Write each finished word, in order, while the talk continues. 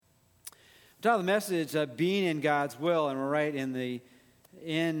Title of the message, Being in God's Will, and we're right in the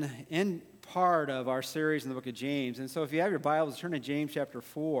in part of our series in the book of James. And so if you have your Bibles, turn to James chapter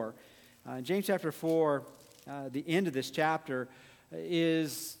 4. James chapter 4, the end of this chapter,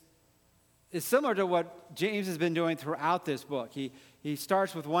 is similar to what James has been doing throughout this book. He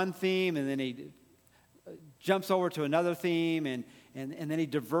starts with one theme, and then he jumps over to another theme, and then he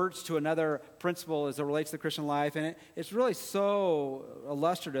diverts to another principle as it relates to the Christian life. And it's really so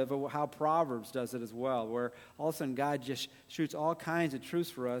illustrative of how Proverbs does it as well, where all of a sudden God just shoots all kinds of truths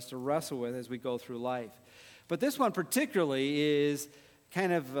for us to wrestle with as we go through life. But this one particularly is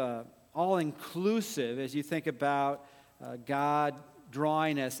kind of all-inclusive as you think about God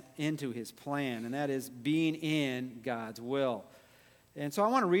drawing us into his plan, and that is being in God's will. And so I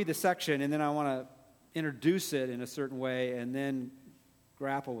want to read the section, and then I want to introduce it in a certain way, and then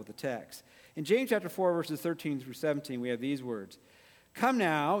grapple with the text. In James chapter 4, verses 13 through 17, we have these words. Come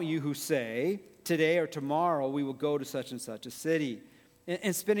now, you who say, today or tomorrow we will go to such and such a city,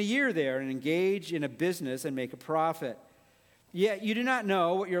 and spend a year there, and engage in a business and make a profit. Yet you do not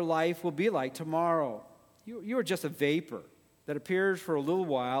know what your life will be like tomorrow. You are just a vapor that appears for a little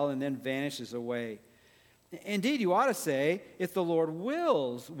while and then vanishes away. Indeed, you ought to say, if the Lord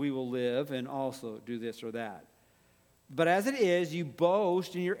wills, we will live and also do this or that. But as it is, you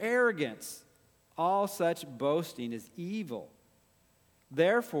boast in your arrogance. All such boasting is evil.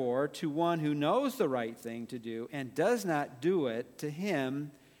 Therefore, to one who knows the right thing to do and does not do it, to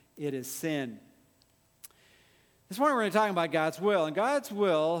him it is sin. This morning we're going to talk about God's will. And God's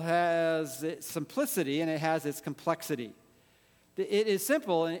will has its simplicity and it has its complexity. It is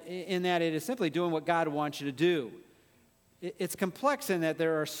simple in that it is simply doing what God wants you to do. It's complex in that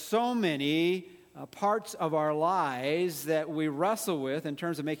there are so many parts of our lives that we wrestle with in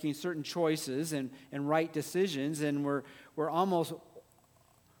terms of making certain choices and right decisions, and we're almost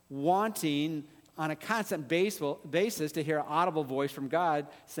wanting on a constant basis to hear an audible voice from God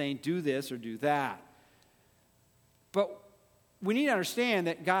saying, do this or do that. But we need to understand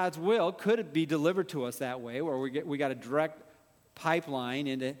that God's will could be delivered to us that way, where we got a direct pipeline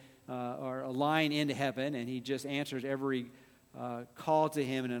into or a line into heaven, and he just answers every call to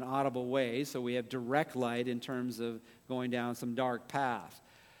him in an audible way, so we have direct light in terms of going down some dark path.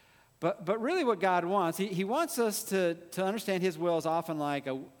 But really what God wants, he wants us to understand his will is often like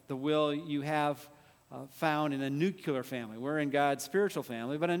the will you have found in a nuclear family. We're in God's spiritual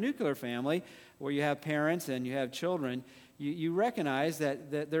family, but a nuclear family where you have parents and you have children, you recognize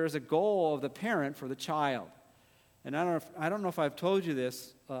that there is a goal of the parent for the child. And I don't know if I've told you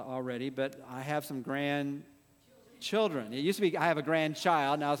this already, but I have some grandchildren. It used to be I have a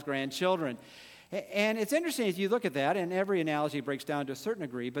grandchild, now it's grandchildren. And it's interesting if you look at that, and every analogy breaks down to a certain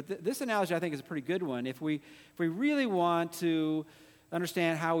degree, but this analogy I think is a pretty good one if we really want to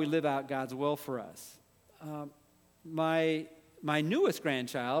understand how we live out God's will for us. My newest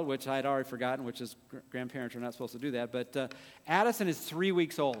grandchild, which I had already forgotten, which is grandparents are not supposed to do that, but Addison is 3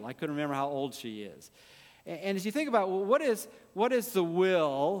 weeks old. I couldn't remember how old she is. And as you think about, well, what is the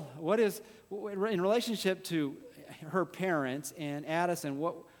will? What is, in relationship to her parents and Addison,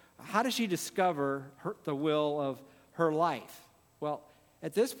 how does she discover the will of her life? Well,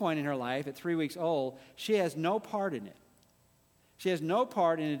 at this point in her life, at 3 weeks old, she has no part in it. She has no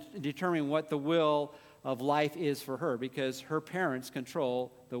part in determining what the will of life is for her, because her parents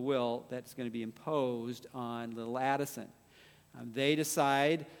control the will that's going to be imposed on little Addison. They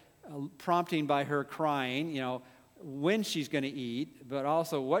decide, prompting by her crying, when she's going to eat, but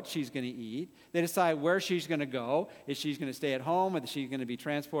also what she's going to eat. They decide where she's going to go. Is she going to stay at home, or is she going to be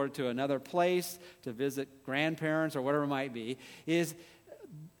transported to another place to visit grandparents or whatever it might be?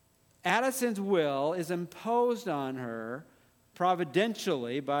 Addison's will is imposed on her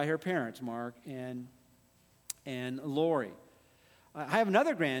providentially by her parents, Mark and Lori. I have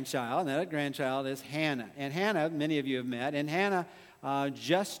another grandchild, and that grandchild is Hannah. And Hannah, many of you have met, and Hannah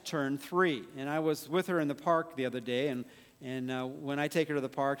just turned 3. And I was with her in the park the other day, and when I take her to the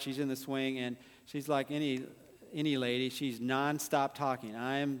park, she's in the swing, and she's like any lady. She's nonstop talking.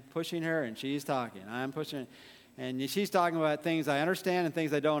 I'm pushing her, and she's talking. I'm pushing her, and she's talking about things I understand and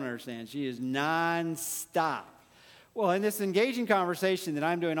things I don't understand. She is nonstop. Well, in this engaging conversation that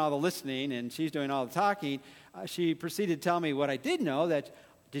I'm doing all the listening and she's doing all the talking, she proceeded to tell me what I did know,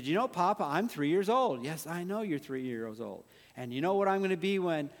 did you know, Papa, I'm 3 years old? Yes, I know you're 3 years old. And you know what I'm going to be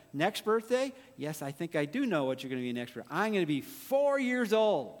when next birthday? Yes, I think I do know what you're going to be next birthday. I'm going to be 4 years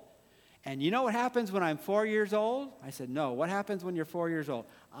old. And you know what happens when I'm 4 years old? I said, no, what happens when you're 4 years old?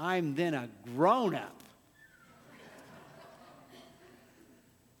 I'm then a grown-up.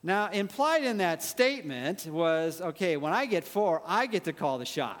 Now, implied in that statement was, okay, when I get 4, I get to call the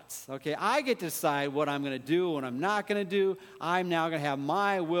shots. Okay, I get to decide what I'm going to do, what I'm not going to do. I'm now going to have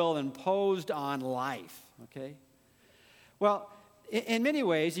my will imposed on life. Okay? Well, in many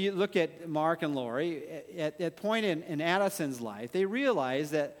ways, you look at Mark and Lori, at that point in Addison's life, they realize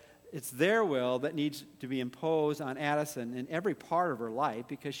that it's their will that needs to be imposed on Addison in every part of her life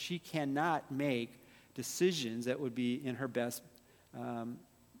because she cannot make decisions that would be in her best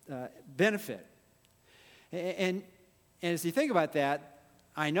benefit. And as you think about that,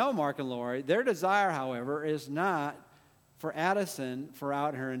 I know Mark and Lori, their desire, however, is not for Addison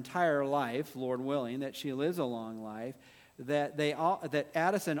throughout her entire life, Lord willing, that she lives a long life, that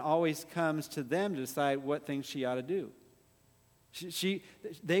Addison always comes to them to decide what things she ought to do.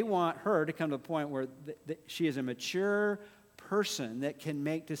 They want her to come to the point where she is a mature person that can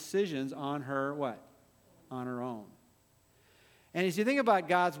make decisions on her what? On her own. And as you think about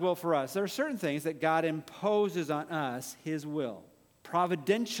God's will for us, there are certain things that God imposes on us, His will.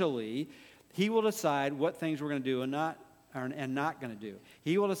 Providentially, He will decide what things we're going to do and not going to do.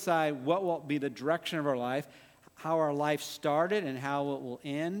 He will decide what will be the direction of our life, how our life started and how it will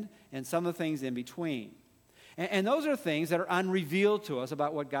end, and some of the things in between. And those are things that are unrevealed to us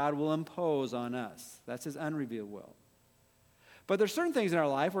about what God will impose on us. That's His unrevealed will. But there's certain things in our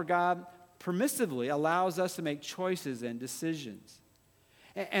life where God permissively allows us to make choices and decisions.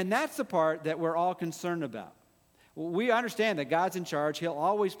 And that's the part that we're all concerned about. We understand that God's in charge. He'll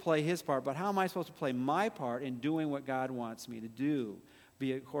always play His part. But how am I supposed to play my part in doing what God wants me to do,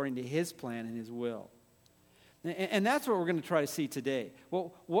 be according to His plan and His will? And that's what we're going to try to see today.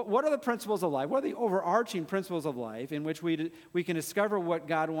 Well, what are the principles of life? What are the overarching principles of life in which we can discover what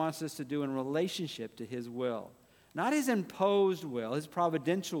God wants us to do in relationship to His will? Not His imposed will, His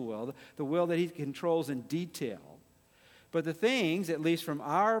providential will, the will that He controls in detail. But the things, at least from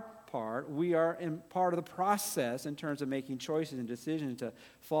our part, we are in part of the process in terms of making choices and decisions to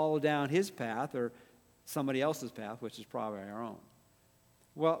follow down His path or somebody else's path, which is probably our own.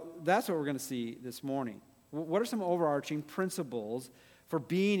 Well, that's what we're going to see this morning. What are some overarching principles for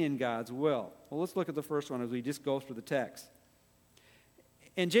being in God's will? Well, let's look at the first one as we just go through the text.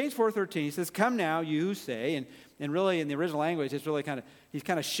 In James 4:13, he says, "Come now, you who say," and really in the original language, it's really he's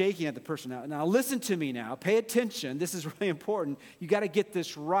kind of shaking at the person. Now listen to me now. Pay attention. This is really important. You got to get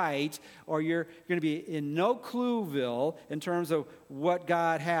this right, or you're going to be in no clueville in terms of what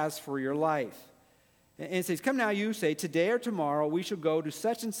God has for your life. And it says, "Come now, you who say, today or tomorrow we shall go to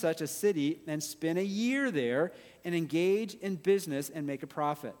such and such a city and spend a year there and engage in business and make a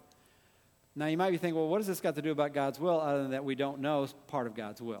profit." Now, you might be thinking, well, what does this got to do about God's will other than that we don't know part of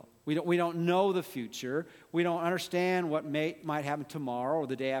God's will? We don't know the future. We don't understand what might happen tomorrow or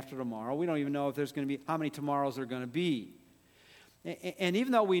the day after tomorrow. We don't even know if there's going to be, how many tomorrows there are going to be. And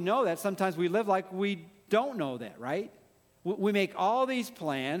even though we know that, sometimes we live like we don't know that, right? We make all these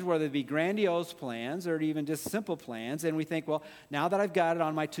plans, whether it be grandiose plans or even just simple plans, and we think, well, now that I've got it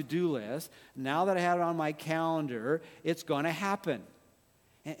on my to-do list, now that I have it on my calendar, it's going to happen.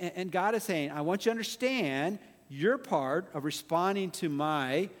 And God is saying, I want you to understand your part of responding to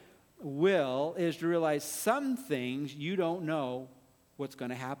my will is to realize some things you don't know what's going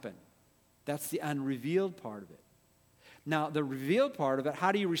to happen. That's the unrevealed part of it. Now, the revealed part of it,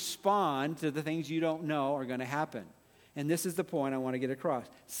 how do you respond to the things you don't know are going to happen? And this is the point I want to get across.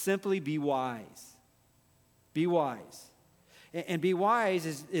 Simply be wise. Be wise. And be wise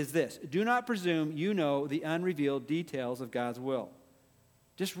is this. Do not presume you know the unrevealed details of God's will.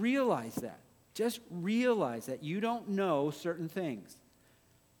 Just realize that. Just realize that you don't know certain things.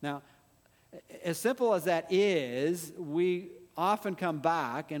 Now, as simple as that is, we often come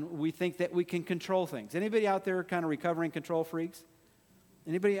back and we think that we can control things. Anybody out there kind of recovering control freaks?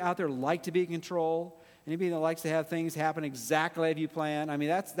 Anybody out there like to be in control? Anybody that likes to have things happen exactly as you plan? I mean,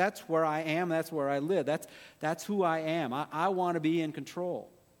 that's where I am. That's where I live. That's who I am. I want to be in control.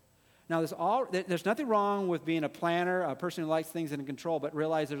 Now, there's nothing wrong with being a planner, a person who likes things in control, but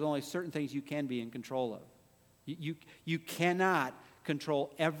realize there's only certain things you can be in control of. You cannot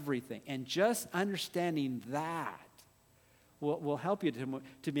control everything. And just understanding that will help you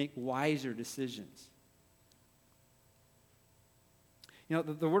to make wiser decisions. You know,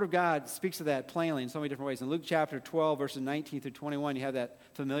 the Word of God speaks of that plainly in so many different ways. In Luke chapter 12, verses 19 through 21, you have that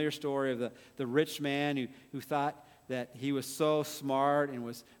familiar story of the rich man who thought that he was so smart and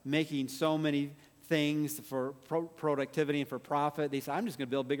was making so many things for productivity and for profit. He said, I'm just going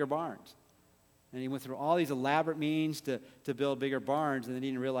to build bigger barns. And he went through all these elaborate means to build bigger barns, and then he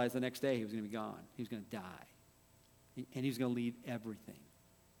didn't realize the next day he was going to be gone. He was going to die. And he was going to leave everything.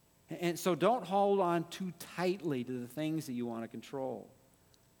 And so don't hold on too tightly to the things that you want to control.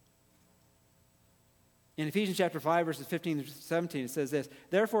 In Ephesians chapter 5, verses 15 to 17, it says this,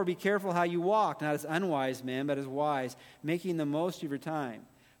 "Therefore be careful how you walk, not as unwise men, but as wise, making the most of your time.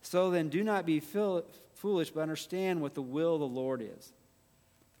 So then do not be foolish, but understand what the will of the Lord is."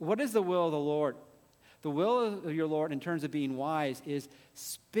 What is the will of the Lord? The will of your Lord in terms of being wise is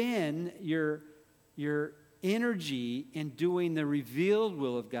spend your energy in doing the revealed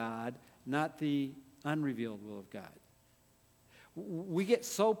will of God, not the unrevealed will of God. We get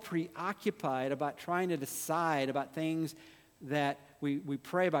so preoccupied about trying to decide about things that we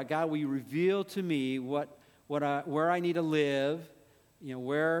pray about. God, will you reveal to me where I need to live,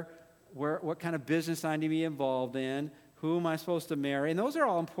 what kind of business I need to be involved in, who am I supposed to marry? And those are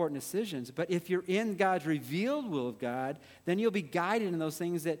all important decisions. But if you're in God's revealed will of God, then you'll be guided in those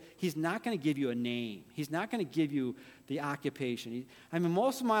things that He's not going to give you a name. He's not going to give you the occupation.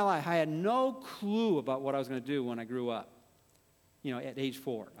 Most of my life, I had no clue about what I was going to do when I grew up, at age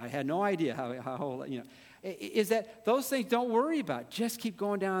 4. I had no idea how old, Is that those things don't worry about. Just keep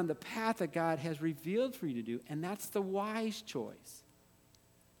going down the path that God has revealed for you to do, and that's the wise choice.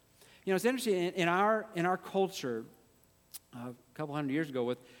 It's interesting, in our culture, a couple hundred years ago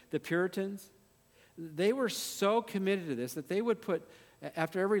with the Puritans, they were so committed to this that they would put,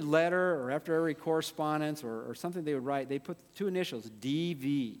 after every letter or after every correspondence or something they would write, they put 2 initials,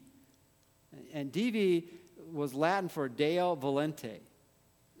 DV. And DV was Latin for Deo Volente,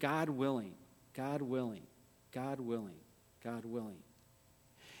 God willing, God willing, God willing, God willing.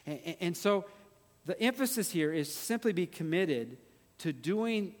 And so the emphasis here is simply be committed to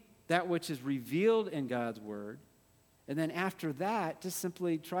doing that which is revealed in God's Word. And then after that, just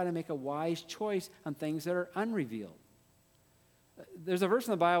simply try to make a wise choice on things that are unrevealed. There's a verse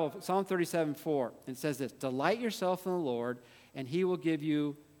in the Bible, Psalm 37:4, and it says this, "Delight yourself in the Lord, and He will give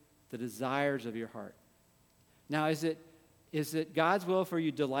you the desires of your heart." Now, is it God's will for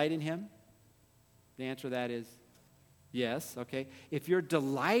you to delight in Him? The answer to that is yes, okay. If you're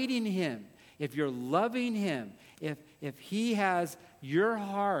delighting Him, if you're loving Him, if He has your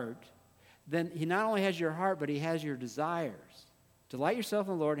heart, then He not only has your heart, but He has your desires. Delight yourself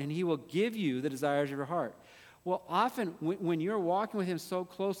in the Lord, and He will give you the desires of your heart. Well, often when you're walking with Him so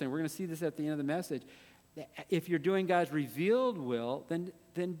closely, and we're going to see this at the end of the message, if you're doing God's revealed will, then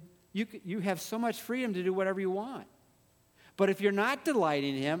you have so much freedom to do whatever you want. But if you're not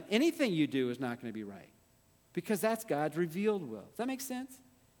delighting in Him, anything you do is not going to be right, because that's God's revealed will. Does that make sense?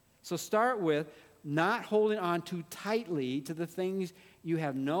 So start with not holding on too tightly to the things you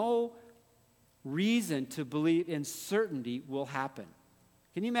have no reason to believe in certainty will happen.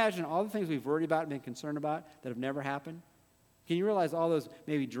 Can you imagine all the things we've worried about and been concerned about that have never happened? Can you realize all those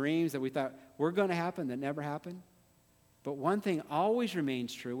maybe dreams that we thought were going to happen that never happened? But one thing always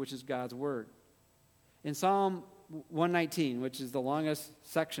remains true, which is God's Word. In Psalm 119, which is the longest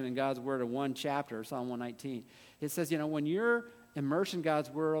section in God's Word of one chapter, Psalm 119, it says, when you're immersed in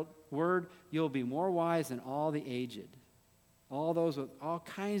God's Word, you'll be more wise than all the aged. All those with all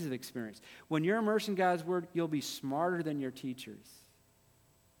kinds of experience. When you're immersed in God's Word, you'll be smarter than your teachers.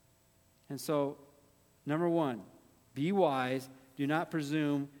 And so, number 1, be wise. Do not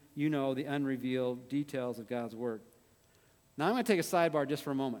presume you know the unrevealed details of God's Word. Now, I'm going to take a sidebar just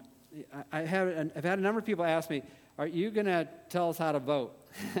for a moment. I've had a number of people ask me, are you going to tell us how to vote?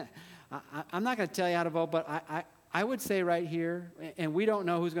 I'm not going to tell you how to vote, but I would say right here, and we don't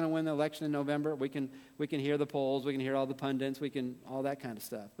know who's going to win the election in November. We can hear the polls, we can hear all the pundits, all that kind of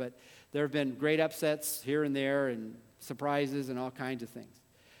stuff. But there have been great upsets here and there, and surprises, and all kinds of things.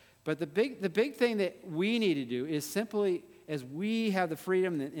 But the big thing that we need to do is simply, as we have the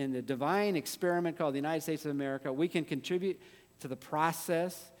freedom in the divine experiment called the United States of America, we can contribute to the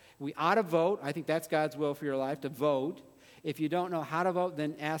process. We ought to vote. I think that's God's will for your life, to vote. If you don't know how to vote,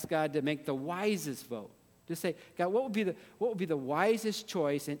 then ask God to make the wisest vote. Just say, God, what would be the wisest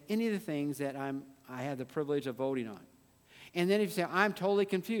choice in any of the things that I have the privilege of voting on? And then if you say, I'm totally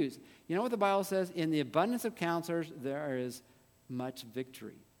confused, you know what the Bible says? In the abundance of counselors, there is much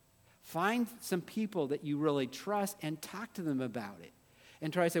victory. Find some people that you really trust and talk to them about it.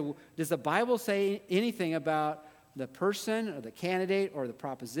 And try to say, well, does the Bible say anything about the person or the candidate or the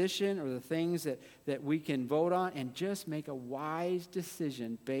proposition or the things that we can vote on? And just make a wise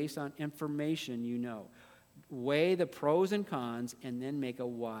decision based on information you know. Weigh the pros and cons and then make a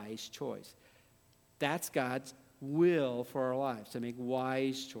wise choice. That's God's will for our lives, to make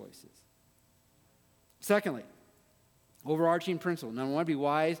wise choices. Secondly, overarching principle. Number 1, be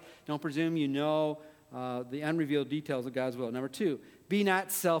wise. Don't presume you know the unrevealed details of God's will. Number 2, be not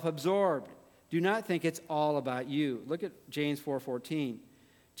self-absorbed. Do not think it's all about you. Look at James 4:14.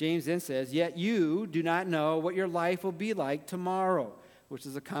 James then says, yet you do not know what your life will be like tomorrow. which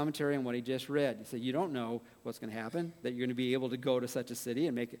is a commentary on what he just read. He said, you don't know what's going to happen, that you're going to be able to go to such a city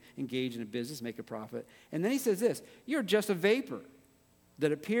and engage in a business, make a profit. And then he says this, you're just a vapor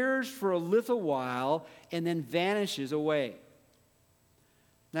that appears for a little while and then vanishes away.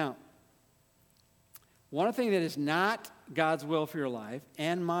 Now, one thing that is not God's will for your life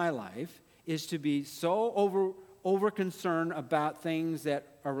and my life is to be so over concerned about things that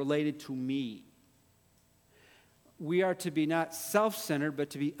are related to me. We are to be not self-centered,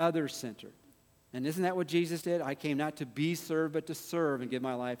 but to be other-centered. And isn't that what Jesus did? I came not to be served, but to serve and give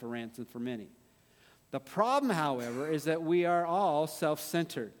my life a ransom for many. The problem, however, is that we are all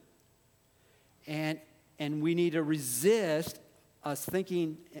self-centered. And we need to resist us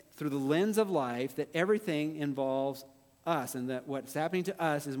thinking through the lens of life that everything involves us and that what's happening to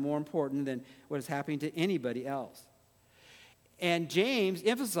us is more important than what is happening to anybody else. And James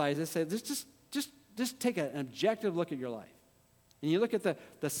emphasizes, says, just take an objective look at your life. And you look at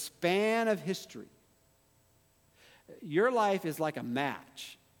the span of history. Your life is like a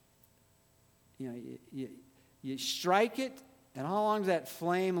match. You know, you strike it, and how long does that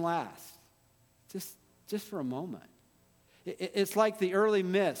flame last? Just for a moment. It's like the early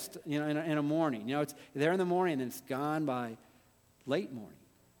mist, you know, in a morning. You know, it's there in the morning, and then it's gone by late morning.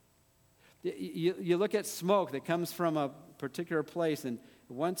 You look at smoke that comes from a particular place, and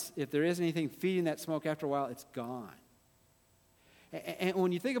if there is anything feeding that smoke, after a while, it's gone. And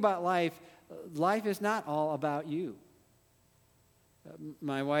when you think about life, life is not all about you.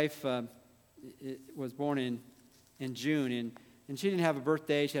 My wife was born in June, and she didn't have a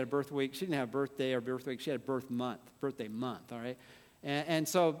birthday. She had a birth week. She didn't have a birthday or birth week. She had a birthday month, all right? And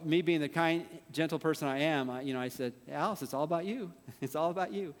so me being the kind, gentle person I am, I said, Alice, it's all about you. It's all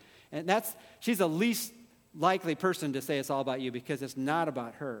about you. And she's the least likely person to say it's all about you because it's not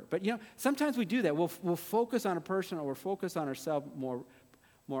about her. But, sometimes we do that. We'll focus on a person or we'll focus on ourselves more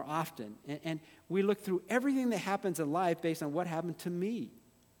often. And we look through everything that happens in life based on what happened to me.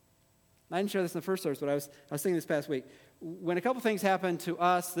 I didn't share this in the first service, but I was thinking this past week. When a couple things happened to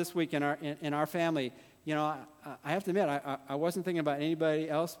us this week in our family, I have to admit, I wasn't thinking about anybody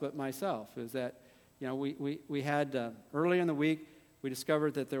else but myself. It was that, we had, earlier in the week, we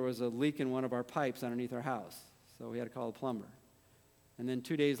discovered that there was a leak in one of our pipes underneath our house. So we had to call a plumber. And then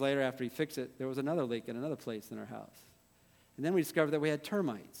 2 days later, after he fixed it, there was another leak in another place in our house. And then we discovered that we had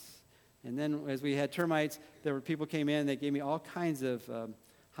termites. And then as we had termites, there were people came in, they gave me all kinds of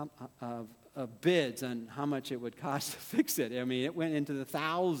bids on how much it would cost to fix it. I mean, it went into the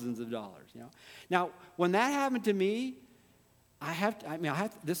thousands of dollars, Now, when that happened to me,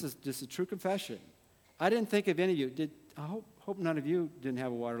 this is just a true confession. I didn't think of any of you. I hope none of you didn't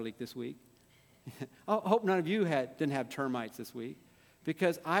have a water leak this week. I hope none of you didn't have termites this week,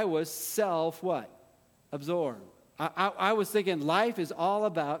 because I was absorbed. I was thinking life is all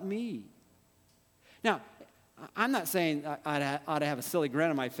about me. Now, I'm not saying I ought to have a silly grin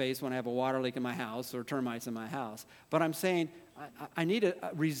on my face when I have a water leak in my house or termites in my house, but I'm saying I need to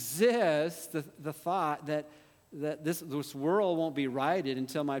resist the thought that this world won't be righted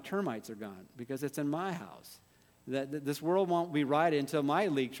until my termites are gone, because it's in my house. That this world won't be righted until my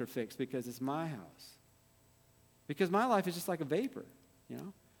leaks are fixed, because it's my house. Because my life is just like a vapor,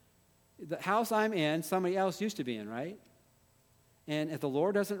 The house I'm in, somebody else used to be in, right? And if the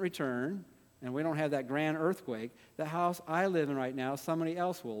Lord doesn't return, and we don't have that grand earthquake, the house I live in right now, somebody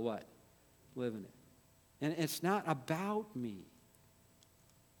else will what? Live in it. And it's not about me.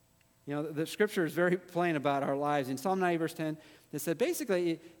 The scripture is very plain about our lives. In Psalm 90, verse 10, it said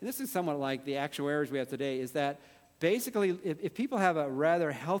basically, and this is somewhat like the actuaries we have today, is that basically if people have a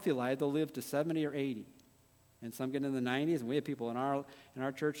rather healthy life, they'll live to 70 or 80. And some get in the 90s, and we have people in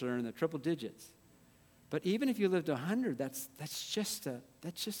our church that are in the triple digits. But even if you live to 100, that's just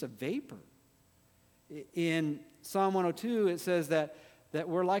a vapor. In Psalm 102, it says that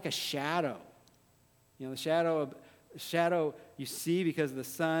we're like a shadow. The shadow you see because of the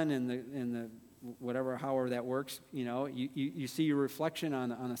sun and the however that works. You see your reflection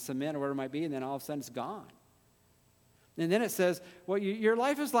on the cement or whatever it might be, and then all of a sudden it's gone. And then it says, well, your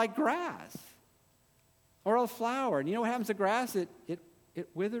life is like grass or a flower. And you know what happens to grass? It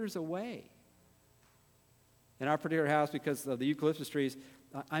withers away. In our particular house, because of the eucalyptus trees,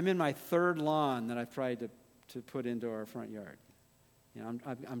 I'm in my third lawn that I've tried to put into our front yard.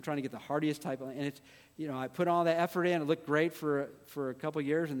 I'm trying to get the hardiest type of, and it's, I put all that effort in. It looked great for a couple of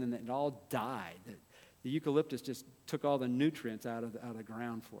years, and then it all died. The eucalyptus just took all the nutrients out of the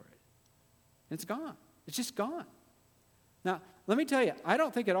ground for it. And it's gone. It's just gone. Now, let me tell you, I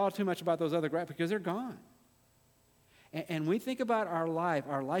don't think at all too much about those other grass because they're gone. And we think about our life.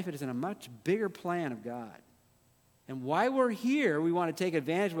 Our life is in a much bigger plan of God. And why we're here, we want to take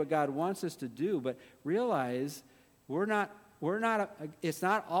advantage of what God wants us to do, but realize it's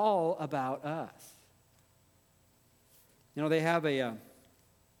not all about us. You know, they have the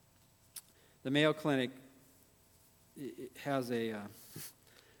Mayo Clinic has a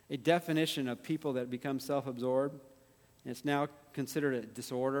definition of people that become self-absorbed. And it's now considered a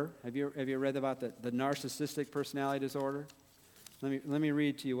disorder. Have you read about the narcissistic personality disorder? Let me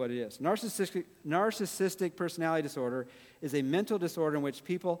read to you what it is. Narcissistic personality disorder is a mental disorder in which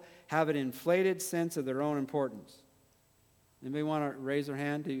people have an inflated sense of their own importance. Anybody want to raise their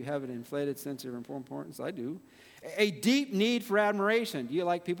hand? Do you have an inflated sense of your importance? I do. A deep need for admiration. Do you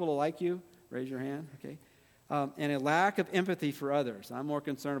like people to like you? Raise your hand. Okay. And a lack of empathy for others. I'm more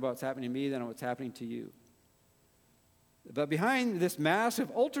concerned about what's happening to me than what's happening to you. But behind this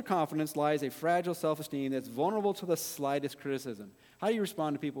massive ultra-confidence lies a fragile self-esteem that's vulnerable to the slightest criticism. How do you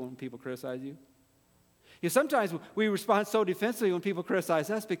respond to people when people criticize you? Sometimes we respond so defensively when people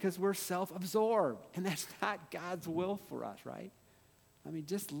criticize us because we're self-absorbed. And that's not God's will for us, right? I mean,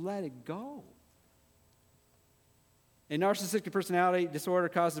 just let it go. A narcissistic personality disorder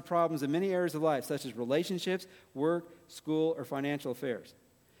causes problems in many areas of life, such as relationships, work, school, or financial affairs.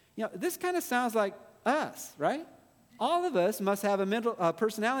 You know, this kind of sounds like us, right? All of us must have a mental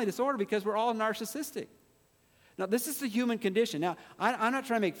personality disorder because we're all narcissistic. Now, this is the human condition. Now, I'm not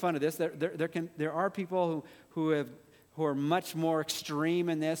trying to make fun of this. There are people who are much more extreme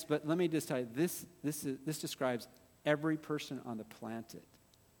in this, but let me just tell you, this describes every person on the planet.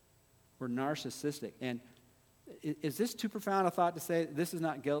 We're narcissistic. And is this too profound a thought to say this is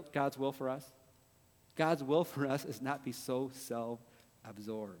not God's will for us? God's will for us is not be so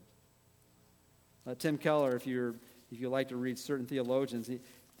self-absorbed. Tim Keller, if you like to read certain theologians,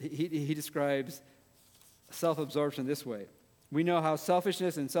 he describes self-absorption this way. We know how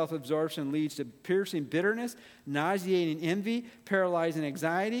selfishness and self-absorption leads to piercing bitterness, nauseating envy, paralyzing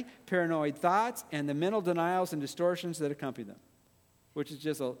anxiety, paranoid thoughts, and the mental denials and distortions that accompany them, which is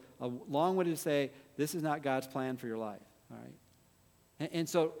just a long-winded to say, this is not God's plan for your life, all right? And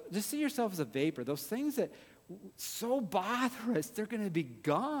so just see yourself as a vapor. Those things that so bother us, they're going to be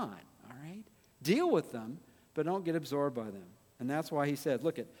gone, all right? Deal with them, but don't get absorbed by them. And that's why he said,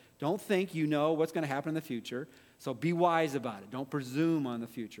 don't think you know what's going to happen in the future, so be wise about it. Don't presume on the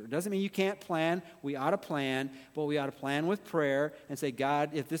future. It doesn't mean you can't plan. We ought to plan, but we ought to plan with prayer and say,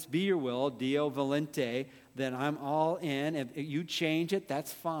 God, if this be your will, Dio volente, then I'm all in. If you change it,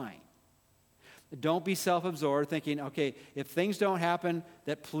 that's fine. Don't be self-absorbed thinking, okay, if things don't happen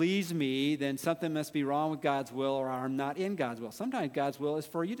that please me, then something must be wrong with God's will or I'm not in God's will. Sometimes God's will is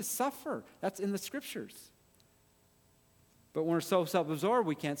for you to suffer. That's in the Scriptures. But when we're so self-absorbed,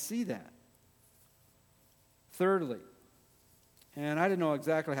 we can't see that. Thirdly, and I didn't know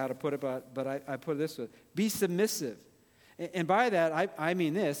exactly how to put it, but I put it this way, be submissive. And by that, I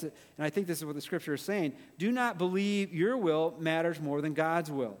mean this, and I think this is what the Scripture is saying, do not believe your will matters more than God's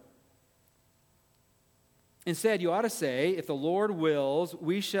will. Instead, you ought to say, if the Lord wills,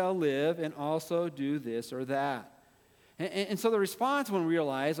 we shall live and also do this or that. And so the response when we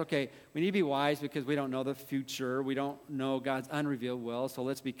realize, okay, we need to be wise because we don't know the future. We don't know God's unrevealed will, so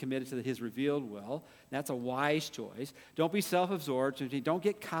let's be committed to His revealed will. That's a wise choice. Don't be self-absorbed. Don't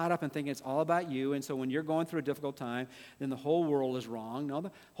get caught up in thinking it's all about you. And so when you're going through a difficult time, then the whole world is wrong. No,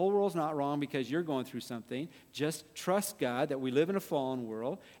 the whole world's not wrong because you're going through something. Just trust God that we live in a fallen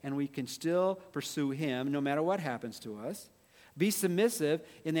world and we can still pursue Him no matter what happens to us. Be submissive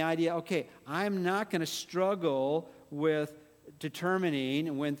in the idea, okay, I'm not going to struggle with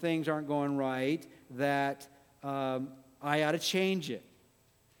determining when things aren't going right that I ought to change it.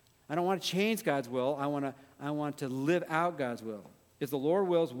 I don't want to change God's will. I want to live out God's will. If the Lord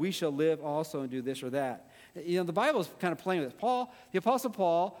wills, we shall live also and do this or that. You know, the Bible is kind of playing with this. The Apostle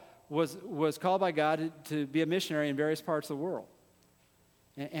Paul was called by God to be a missionary in various parts of the world.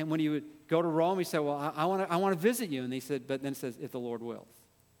 And when he would go to Rome, he said, well, I want to visit you. And he said, but then it says, if the Lord wills.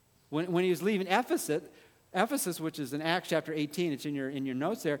 When he was leaving Ephesus, which is in Acts chapter 18, it's in your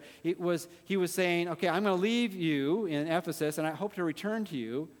notes there, he was saying, okay, I'm going to leave you in Ephesus, and I hope to return to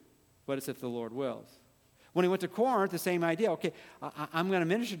you, but it's if the Lord wills. When he went to Corinth, the same idea, okay, I'm going to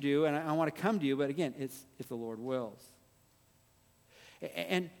minister to you, and I want to come to you, but again, it's if the Lord wills.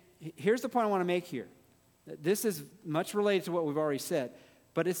 And here's the point I want to make here. This is much related to what we've already said,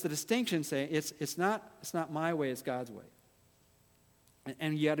 but it's the distinction saying it's not my way, it's God's way.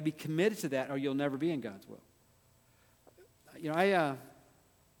 And you got to be committed to that or you'll never be in God's will. You know,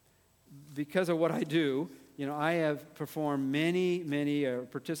 because of what I do, you know, I have performed many,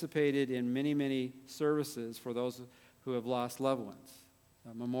 participated in many services for those who have lost loved ones.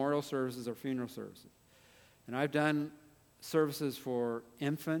 Memorial services or funeral services. And I've done services for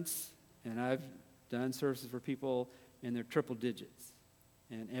infants, and I've done services for people in their triple digits,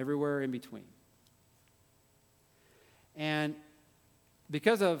 and everywhere in between. And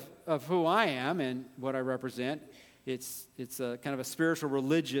because of who I am and what I represent, it's a kind of a spiritual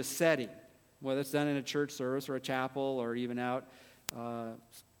religious setting, whether it's done in a church service or a chapel or even out, on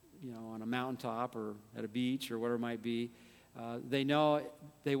a mountaintop or at a beach or whatever it might be. They know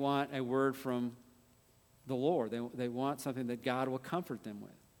they want a word from the Lord. They want something that God will comfort them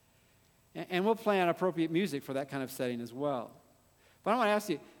with. And we'll play on appropriate music for that kind of setting as well. But I want to ask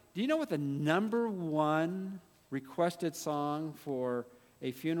you, do you know what the number one requested song for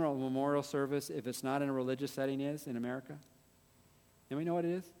a funeral memorial service, if it's not in a religious setting, is in America? Anybody know what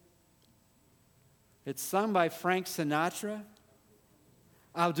it is? It's sung by Frank Sinatra.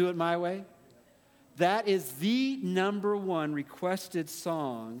 I'll Do It My Way. That is the number one requested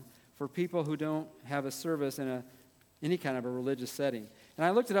song for people who don't have a service in any kind of a religious setting. And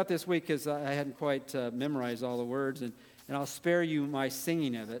I looked it up this week because I hadn't quite memorized all the words, and I'll spare you my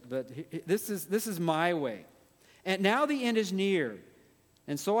singing of it. But this is my way. And now the end is near,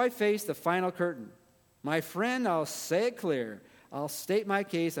 and so I face the final curtain. My friend, I'll say it clear. I'll state my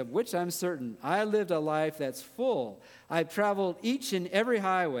case, of which I'm certain. I lived a life that's full. I've traveled each and every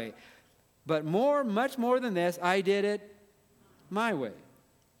highway. But much more than this, I did it my way.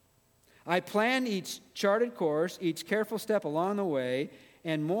 I planned each charted course, each careful step along the way,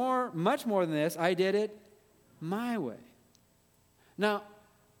 and much more than this, I did it my way. Now,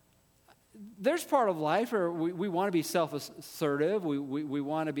 there's part of life where we want to be self-assertive. We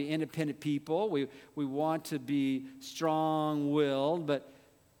want to be independent people. We want to be strong-willed.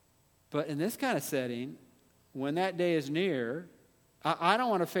 But in this kind of setting, when that day is near, I don't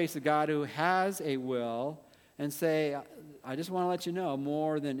want to face a God who has a will and say, I just want to let you know,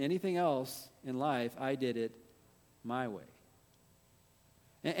 more than anything else in life, I did it my way.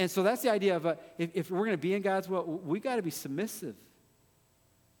 And so that's the idea of if we're going to be in God's will, we've got to be submissive.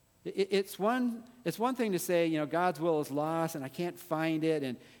 It's one thing to say, God's will is lost and I can't find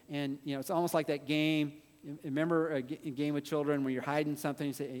it, and it's almost like that game. Remember a game with children when you're hiding something,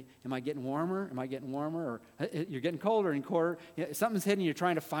 you say, am I getting warmer? Am I getting warmer? Or you're getting colder and colder. Something's hidden, you're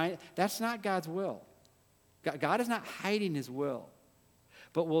trying to find it. That's not God's will. God is not hiding his will.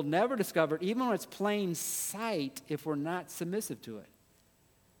 But we'll never discover it, even when it's plain sight, if we're not submissive to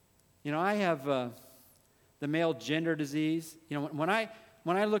it. I have the male gender disease. When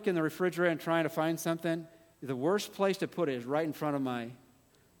I look in the refrigerator and trying to find something, the worst place to put it is right in front of my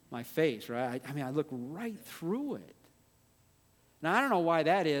face, right? I look right through it. Now, I don't know why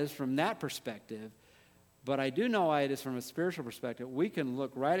that is from that perspective, but I do know why it is from a spiritual perspective. We can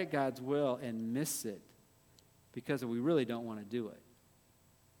look right at God's will and miss it because we really don't want to do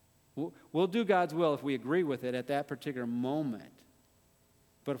it. We'll do God's will if we agree with it at that particular moment.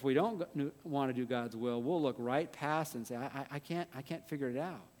 But if we don't want to do God's will, we'll look right past it and say, I can't figure it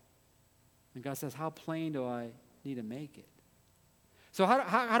out. And God says, how plain do I need to make it? So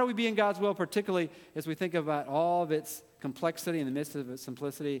how do we be in God's will, particularly as we think about all of its complexity in the midst of its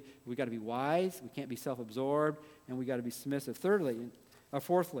simplicity? We've got to be wise. We can't be self-absorbed. And we've got to be submissive.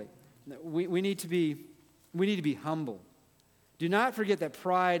 Fourthly, we need to be humble. Do not forget that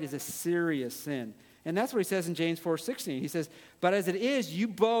pride is a serious sin. And that's what he says in James 4:16. He says, but as it is, you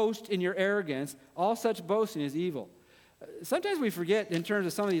boast in your arrogance. All such boasting is evil. Sometimes we forget in terms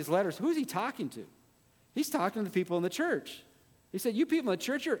of some of these letters, who's he talking to? He's talking to the people in the church. He said, you people in the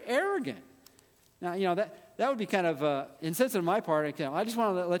church, you're arrogant. Now, that would be kind of insensitive on my part. I just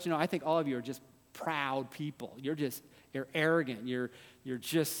want to let you know, I think all of you are just proud people. You're arrogant. You're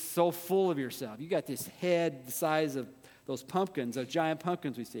just so full of yourself. You got this head the size of those pumpkins, those giant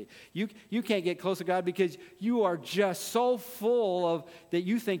pumpkins we see. You can't get close to God because you are just so full of that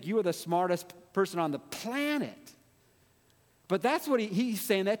you think you are the smartest person on the planet. But that's what he's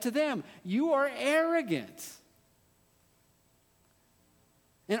saying that to them. You are arrogant.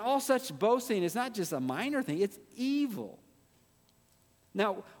 And all such boasting is not just a minor thing, it's evil.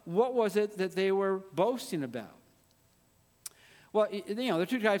 Now, what was it that they were boasting about? Well, there are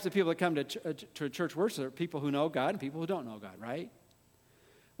two types of people that come to church worship: people who know God and people who don't know God, right?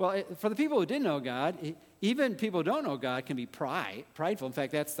 Well, for the people who didn't know God, even people who don't know God can be prideful. In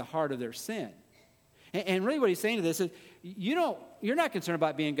fact, that's the heart of their sin. And really what he's saying to this is, you're not concerned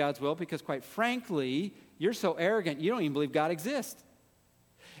about being God's will because, quite frankly, you're so arrogant, you don't even believe God exists.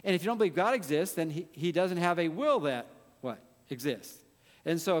 And if you don't believe God exists, then he doesn't have a will that, exists.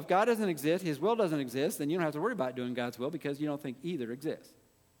 And so if God doesn't exist, his will doesn't exist, then you don't have to worry about doing God's will because you don't think either exists.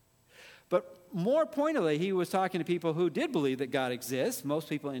 But more pointedly, he was talking to people who did believe that God exists. Most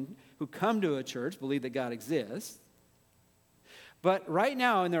people who come to a church believe that God exists. But right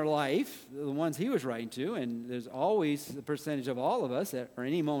now in their life, the ones he was writing to, and there's always the percentage of all of us, at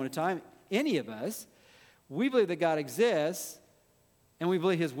any moment of time, any of us, we believe that God exists, and we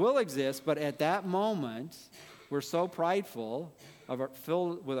believe his will exists, but at that moment, we're so prideful,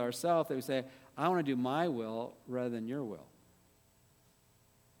 filled with ourselves, that we say, I want to do my will rather than your will.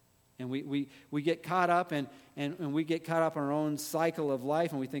 And we get caught up and we get caught up in our own cycle of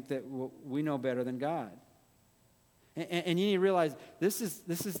life, and we think that we know better than God. And you need to realize this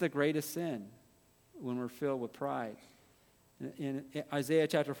is the greatest sin when we're filled with pride. In Isaiah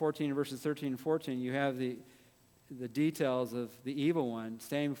chapter 14, verses 13 and 14, you have the details of the evil one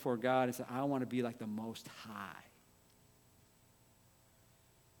standing before God and saying, I want to be like the Most High.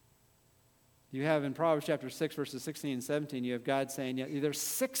 You have in Proverbs chapter 6, verses 16 and 17, you have God saying, there's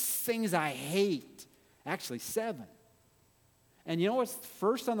 6 things I hate. Actually, 7. And you know what's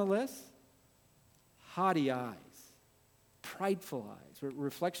first on the list? Haughty eyes. Prideful eyes.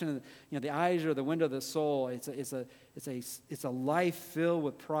 Reflection of the eyes are the window of the soul. It's a life filled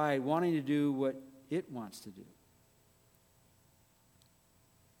with pride, wanting to do what it wants to do.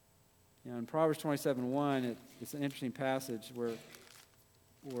 In Proverbs 27:1, it's an interesting passage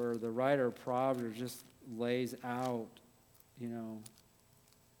where the writer of Proverbs just lays out,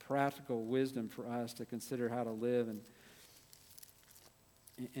 practical wisdom for us to consider how to live.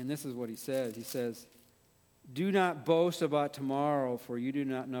 And this is what he says. He says, do not boast about tomorrow, for you do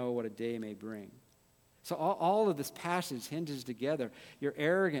not know what a day may bring. So all of this passage hinges together. You're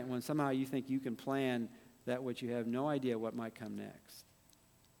arrogant when somehow you think you can plan that which you have no idea what might come next.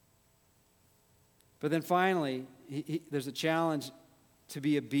 But then finally, there's a challenge to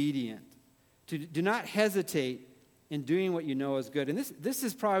be obedient. Do not hesitate in doing what you know is good. And this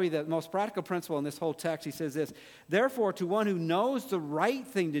is probably the most practical principle in this whole text. He says this, therefore, to one who knows the right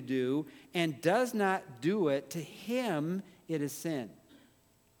thing to do and does not do it, to him it is sin.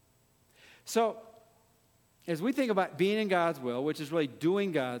 So, as we think about being in God's will, which is really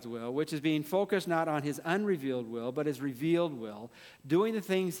doing God's will, which is being focused not on his unrevealed will, but his revealed will, doing the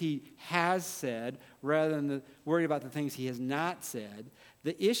things he has said rather than worry about the things he has not said,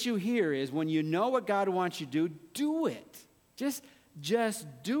 the issue here is when you know what God wants you to do it. Just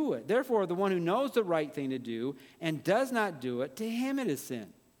do it. Therefore, the one who knows the right thing to do and does not do it, to him it is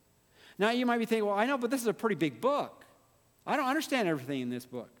sin. Now, you might be thinking, well, I know, but this is a pretty big book. I don't understand everything in this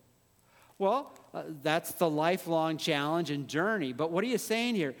book. Well, that's the lifelong challenge and journey. But what he is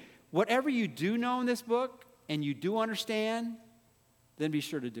saying here, whatever you do know in this book and you do understand, then be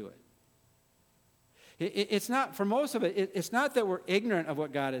sure to do it. It's not, for most of it, it's not that we're ignorant of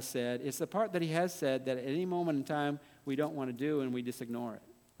what God has said. It's the part that he has said that at any moment in time we don't want to do and we just ignore it,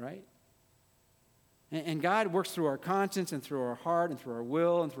 right? And God works through our conscience and through our heart and through our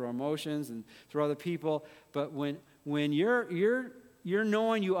will and through our emotions and through other people. But when you're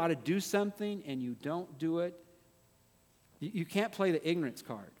knowing you ought to do something and you don't do it, you can't play the ignorance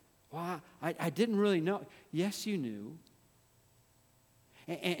card. Well, I didn't really know. Yes, you knew.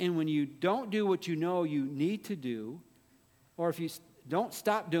 And when you don't do what you know you need to do, or if you don't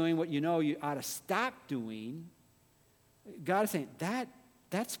stop doing what you know you ought to stop doing, God is saying,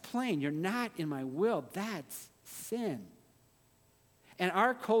 that's plain. You're not in my will. That's sin. And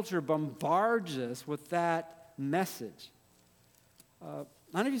our culture bombards us with that message. I don't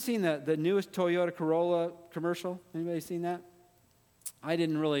know if you've seen the newest Toyota Corolla commercial. Anybody seen that? I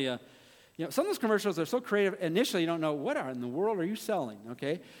didn't really... some of those commercials are so creative. Initially, you don't know, what in the world are you selling,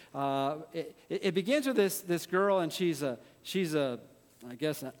 okay? It begins with this girl, and she's a I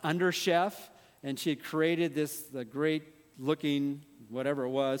guess, an under chef, and she had created the great-looking, whatever it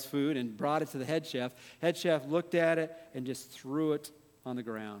was, food, and brought it to the head chef. Head chef looked at it and just threw it on the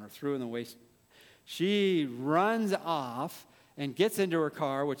ground or threw it in the waste. She runs off and gets into her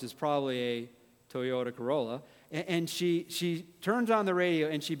car, which is probably a Toyota Corolla, and she turns on the radio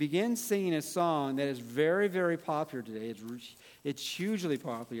and she begins singing a song that is very, very popular today. It's hugely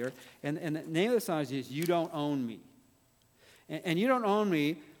popular, and the name of the song is "You Don't Own Me." And "You Don't Own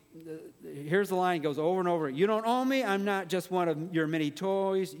Me," here's the line, it goes over and over. "You don't own me, I'm not just one of your many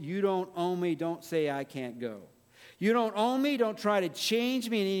toys. You don't own me, don't say I can't go. You don't own me, don't try to change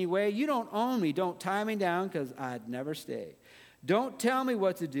me in any way. You don't own me, don't tie me down because I'd never stay. Don't tell me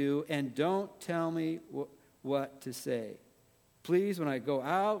what to do, and don't tell me what to say. Please, when I go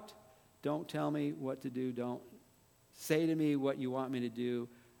out, don't tell me what to do. Don't say to me what you want me to do.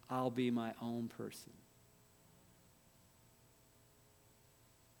 I'll be my own person."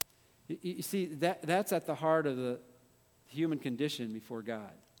 You see, that's at the heart of the human condition before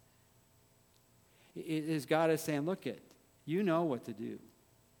God. is God is saying, look you know what to do.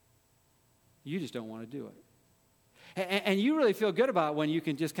 You just don't want to do it. And you really feel good about when you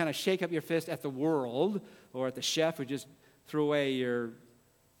can just kind of shake up your fist at the world or at the chef who just threw away your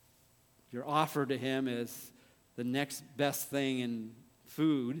offer to him as the next best thing in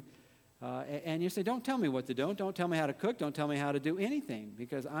food. And you say, don't tell me what to do. Don't tell me how to cook. Don't tell me how to do anything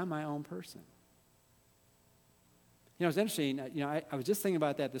because I'm my own person. It's interesting. I was just thinking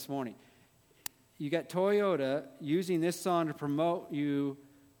about that this morning. You got Toyota using this song to promote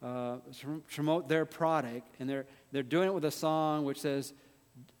promote their product, and they're doing it with a song which says,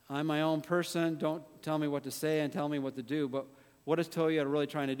 I'm my own person, don't tell me what to say and tell me what to do. But what is Toyota really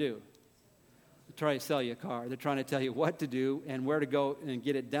trying to do? They're trying to sell you a car. They're trying to tell you what to do and where to go and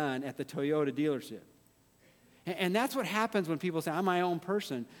get it done at the Toyota dealership. And that's what happens when people say, I'm my own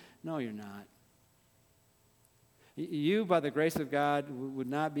person. No, you're not. You, by the grace of God, would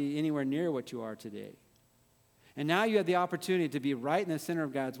not be anywhere near what you are today. And now you have the opportunity to be right in the center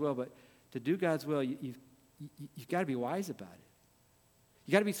of God's will, but to do God's will, you've got to be wise about it.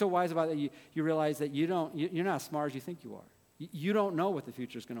 You've got to be so wise about it that you realize that you're not as smart as you think you are. You don't know what the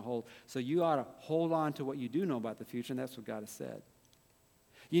future is going to hold, so you ought to hold on to what you do know about the future, and that's what God has said.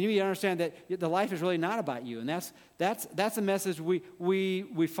 You need to understand that the life is really not about you, and that's a message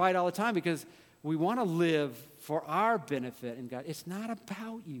we fight all the time because we want to live for our benefit in God. It's not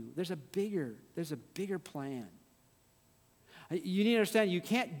about you. There's a bigger plan. You need to understand you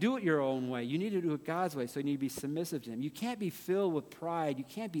can't do it your own way. You need to do it God's way, so you need to be submissive to Him. You can't be filled with pride. You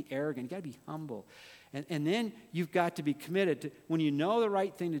can't be arrogant. You've got to be humble. And then you've got to be committed to, when you know the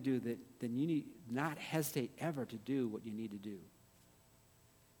right thing to do, then you need not hesitate ever to do what you need to do.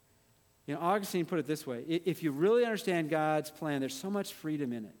 Augustine put it this way. If you really understand God's plan, there's so much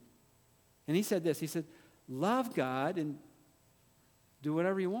freedom in it. And he said this. He said, love God and do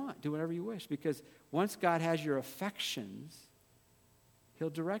whatever you want. Do whatever you wish. Because once God has your affections, He'll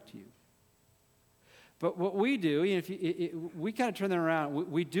direct you. But what we do, we kind of turn that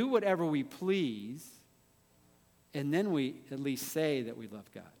around. We do whatever we please, and then we at least say that we love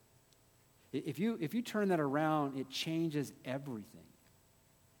God. If you turn that around, it changes everything.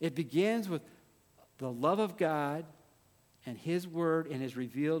 It begins with the love of God and His word and His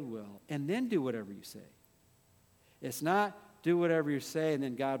revealed will, and then do whatever you say. It's not do whatever you say and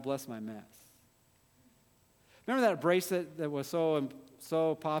then God bless my mess. Remember that bracelet that was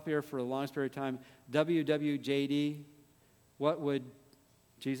so popular for a long period of time, WWJD? What would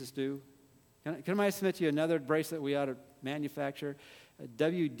Jesus do? Can I submit to you another bracelet we ought to manufacture?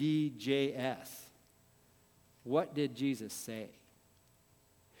 WDJS. What did Jesus say?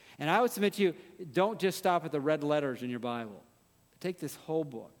 And I would submit to you, don't just stop at the red letters in your Bible. Take this whole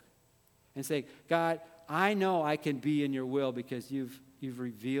book and say, God, I know I can be in your will because you've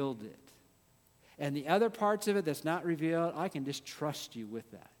revealed it. And the other parts of it that's not revealed, I can just trust you with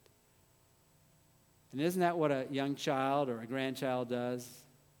that. And isn't that what a young child or a grandchild does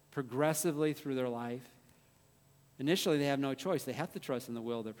progressively through their life? Initially, they have no choice. They have to trust in the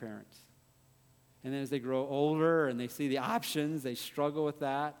will of their parents. And then as they grow older and they see the options, they struggle with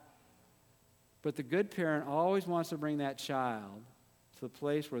that. But the good parent always wants to bring that child to the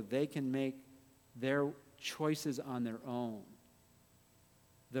place where they can make their choices on their own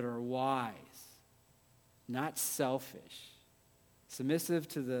that are wise, not selfish, submissive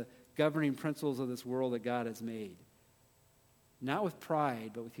to the governing principles of this world that God has made, not with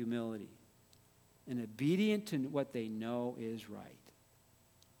pride, but with humility, and obedient to what they know is right.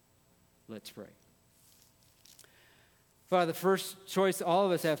 Let's pray. Father, the first choice all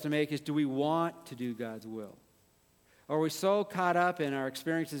of us have to make is, do we want to do God's will? Or are we so caught up in our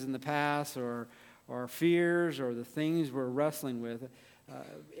experiences in the past or our fears or the things we're wrestling with,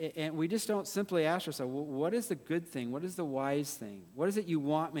 and we just don't simply ask ourselves, well, what is the good thing? What is the wise thing? What is it you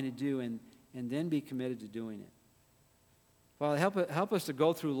want me to do? And then be committed to doing it. Father, help us to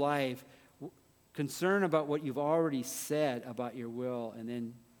go through life concerned about what you've already said about your will and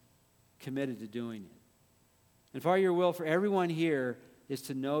then committed to doing it. And Father, your will for everyone here is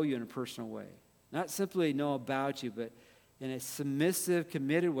to know you in a personal way. Not simply know about you, but in a submissive,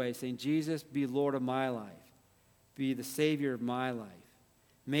 committed way, saying, Jesus, be Lord of my life. Be the Savior of my life.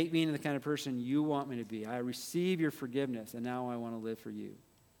 Make me into the kind of person you want me to be. I receive your forgiveness, and now I want to live for you.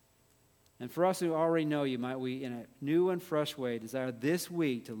 And for us who already know you, might we, in a new and fresh way, desire this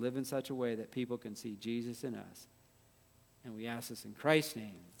week to live in such a way that people can see Jesus in us. And we ask this in Christ's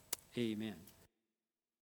name. Amen.